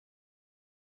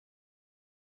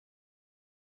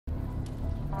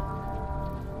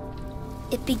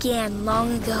It began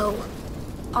long ago,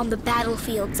 on the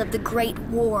battlefields of the Great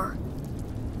War.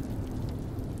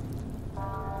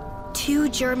 Two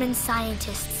German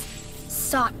scientists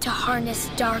sought to harness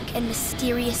dark and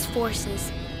mysterious forces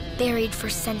buried for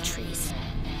centuries.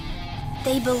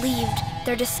 They believed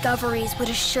their discoveries would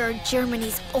assure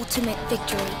Germany's ultimate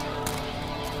victory.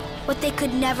 What they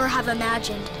could never have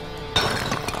imagined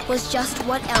was just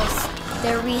what else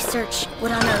their research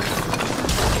would unearth.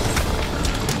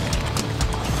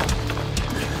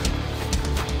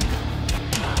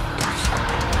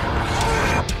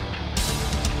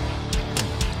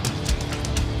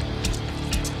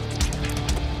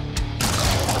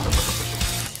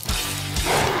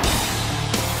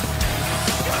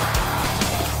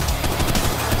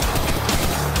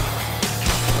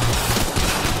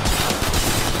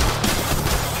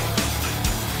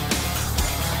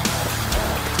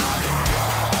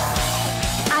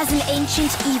 As an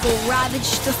ancient evil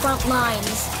ravaged the front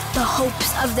lines, the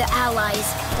hopes of the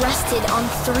Allies rested on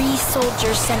 3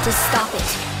 soldiers sent to stop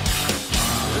it.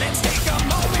 Let's take a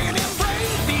moment and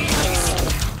breathe these.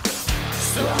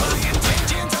 So my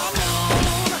intentions are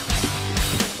known.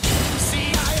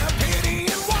 See, I have pity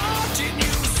in watching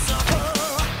you suffer.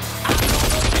 I know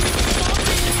the feeling of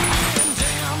being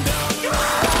damned alone.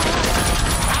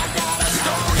 I got a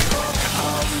storybook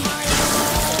of my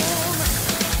own.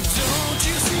 Don't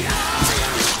you see I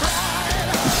am your pride?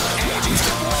 Ages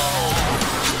of war,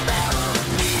 better than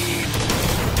me.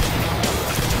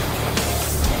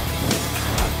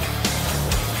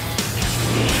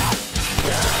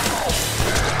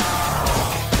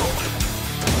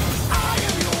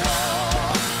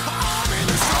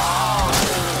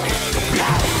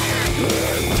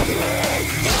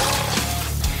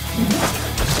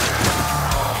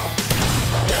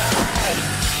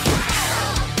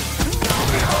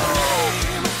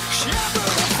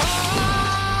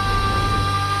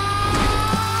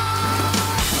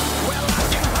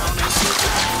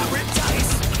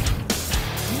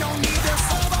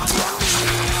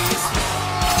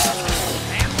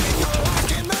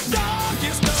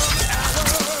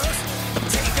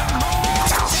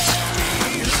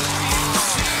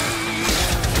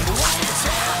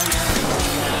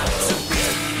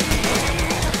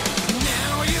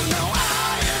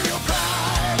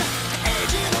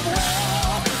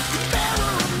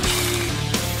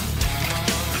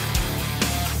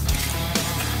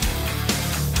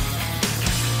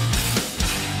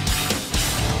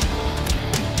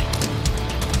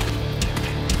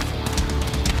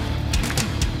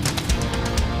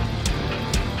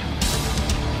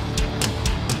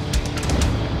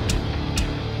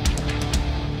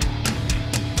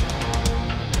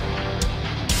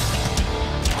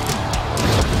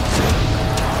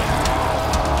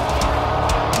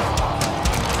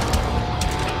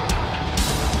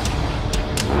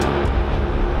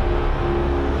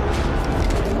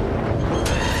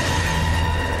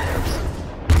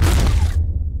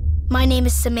 My name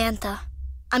is Samantha.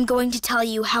 I'm going to tell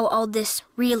you how all this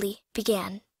really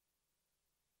began.